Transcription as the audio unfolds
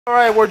All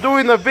right, we're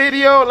doing the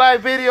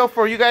live video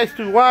for you guys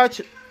to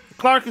watch.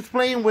 Clark is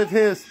playing with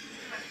his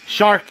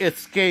Shark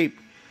Escape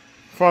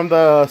from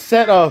the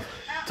set of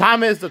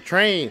Thomas the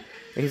Train.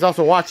 And he's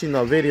also watching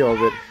the video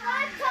of it.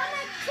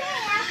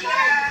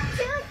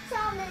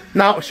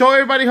 Now, show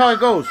everybody how it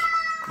goes.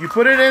 You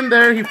put it in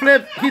there, he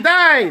flipped, he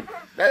died.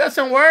 That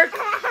doesn't work.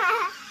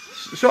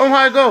 Show him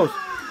how it goes.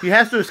 He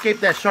has to escape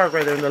that shark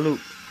right there in the loop.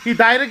 He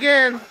died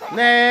again.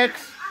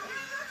 Next.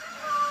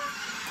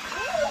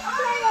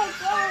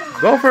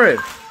 Go for it.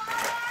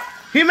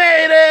 He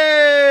made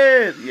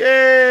it!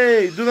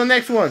 Yay! Do the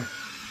next one.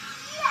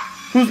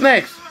 Who's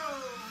next?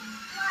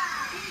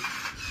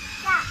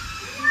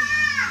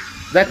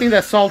 That thing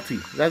that's salty.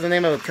 That's the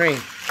name of the train.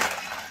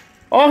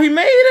 Oh, he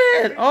made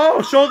it!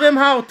 Oh, show them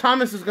how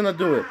Thomas is gonna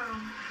do it.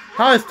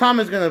 How is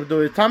Thomas gonna do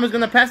it? Thomas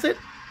gonna pass it?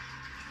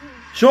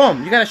 Show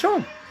him. You gotta show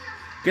him.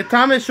 Get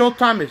Thomas. Show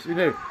Thomas.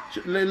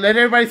 Let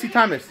everybody see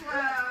Thomas.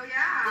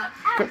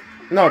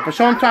 No, but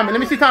show him Thomas. Let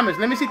me see Thomas.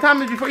 Let me see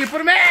Thomas before you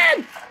put him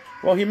in.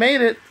 Well, he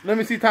made it. Let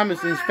me see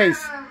Thomas in his face.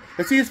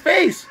 Let's see his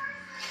face.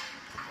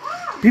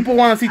 People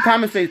want to see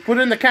Thomas' face. Put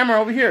it in the camera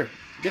over here.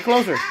 Get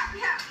closer.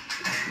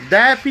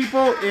 That,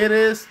 people, it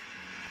is...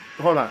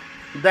 Hold on.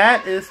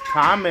 That is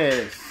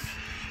Thomas.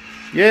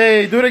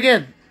 Yay. Do it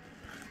again.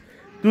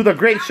 Do the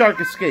Great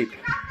Shark Escape.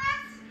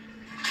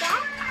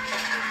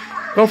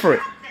 Go for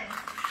it.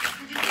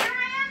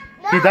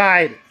 He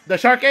died. The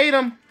shark ate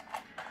him.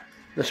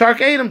 The shark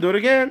ate him. Do it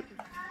again.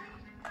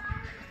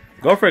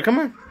 Go for it. Come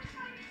on.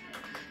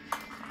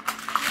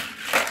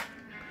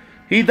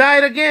 He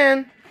died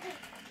again.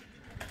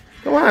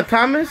 Come on,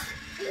 Thomas.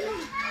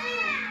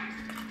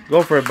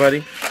 Go for it,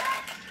 buddy.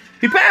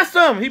 He passed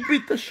him. He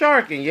beat the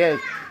shark. And yes,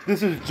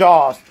 this is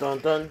Jaws. Dun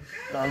dun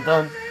dun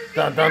dun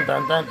dun dun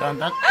dun dun dun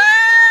dun.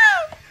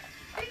 Ah!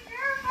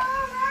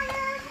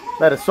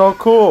 That is so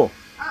cool.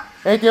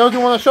 Anything else you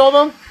want to show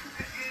them?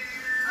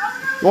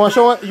 You want to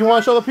show it? You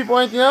want to show the people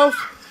anything else?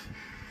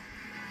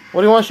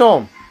 What do you want to show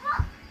them?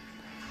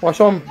 Want to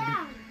show them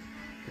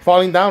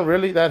falling down?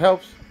 Really? That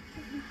helps?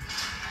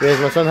 Yes,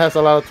 my son has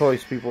a lot of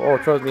toys, people. Oh,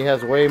 trust me, he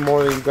has way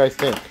more than you guys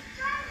think.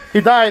 He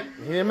died.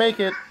 He didn't make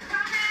it.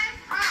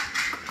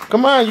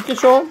 Come on, you can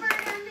show him.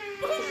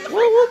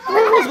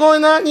 What's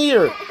going on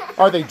here?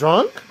 Are they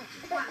drunk?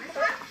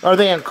 Are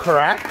they on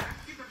crack?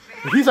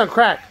 He's on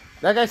crack.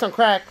 That guy's on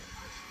crack.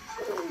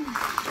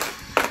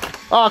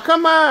 Oh,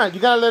 come on. You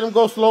got to let him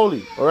go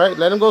slowly. All right?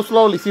 Let him go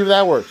slowly. See if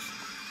that works.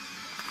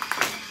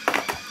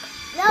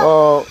 No.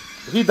 Oh,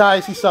 he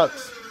dies. He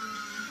sucks.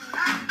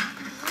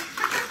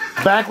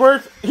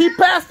 Backwards? He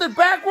passed it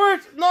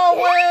backwards? No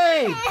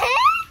way.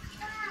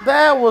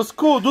 That was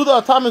cool. Do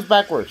the Thomas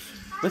backwards.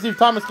 Let's see if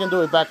Thomas can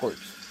do it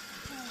backwards.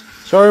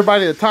 Show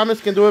everybody that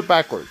Thomas can do it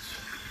backwards.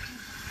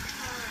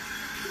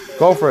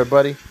 Go for it,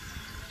 buddy.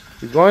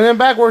 He's going in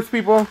backwards,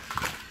 people.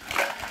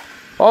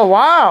 Oh,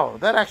 wow.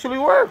 That actually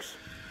works.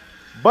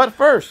 Butt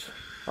first.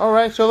 All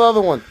right, show the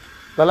other one.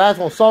 The last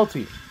one,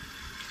 Salty.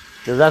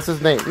 Because that's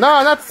his name.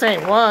 No, not the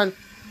same one.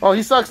 Oh,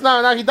 he sucks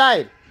now. Now he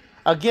died.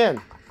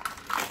 Again.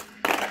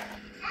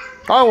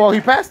 Oh, well, he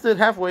passed it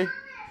halfway.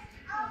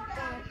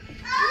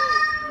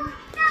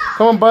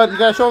 Come on, bud. You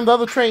got to show him the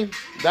other train.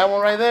 That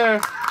one right there.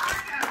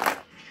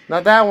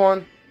 Not that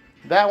one.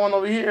 That one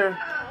over here.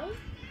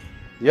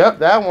 Yep,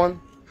 that one.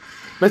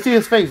 Let's see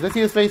his face. Let's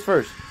see his face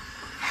first.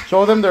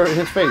 Show them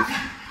his face.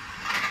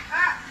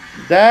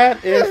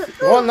 That is...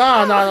 Well,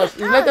 no.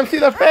 Let them see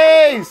the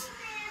face.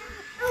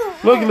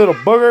 Look, you little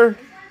booger.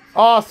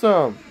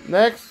 Awesome.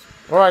 Next.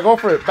 All right, go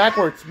for it.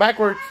 Backwards.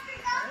 Backwards.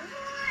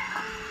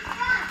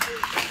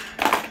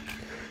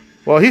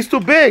 Well, he's too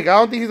big. I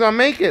don't think he's going to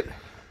make it.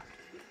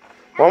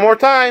 One more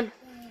time.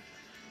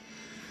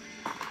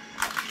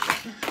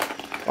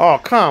 Oh,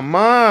 come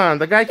on.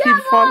 The guy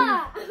keeps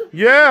falling.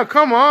 Yeah,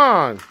 come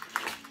on.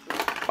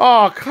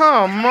 Oh,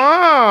 come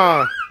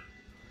on.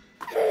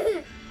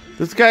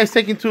 This guy's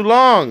taking too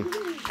long.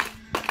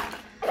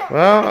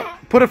 Well,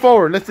 put it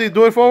forward. Let's see.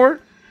 Do it forward.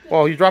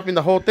 Oh, you're dropping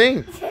the whole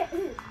thing.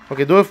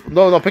 Okay, do it.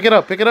 No, pick it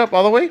up. Pick it up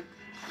all the way.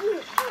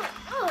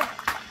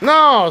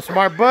 No,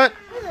 smart butt.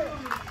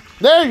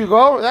 There you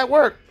go. That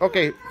worked.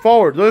 Okay,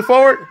 forward. Do it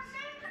forward.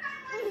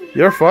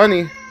 You're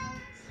funny.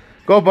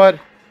 Go, bud.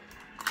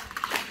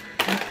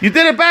 You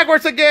did it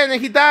backwards again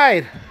and he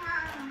died.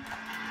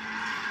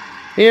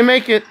 He didn't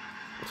make it.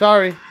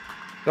 Sorry.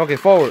 Okay,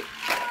 forward.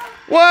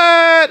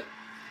 What?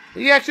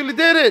 He actually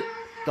did it.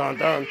 Dun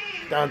dun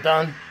dun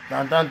dun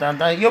dun dun dun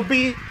dun. You'll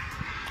be.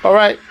 All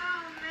right.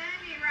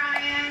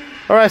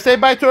 All right. Say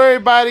bye to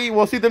everybody.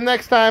 We'll see them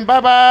next time.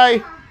 Bye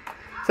bye.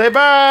 Say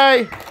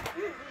bye.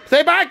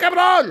 Say bye. Come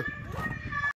on.